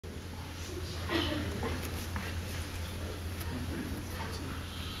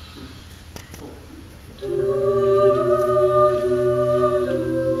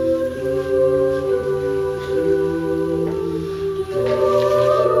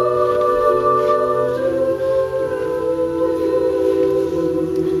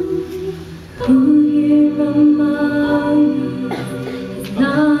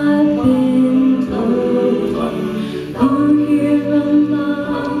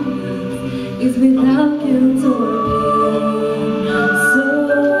is without guilt or pain, so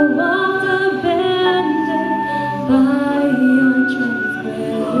oft abandoned by your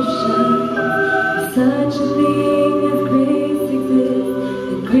transgression. Such a thing as grace exists,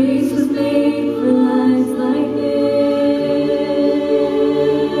 and grace was made for lives like this.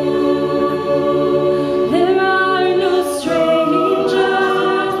 There are no strangers,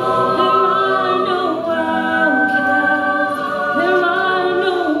 there are no outcasts, there are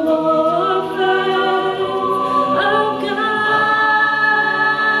no orphans of God.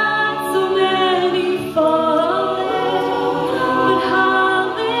 So many fallen, but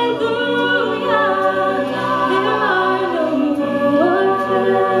hallelujah, there are no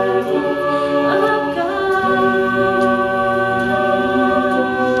orphans of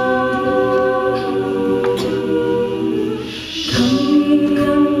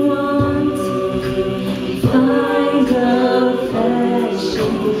Find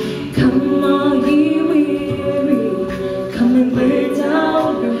affection. Come on.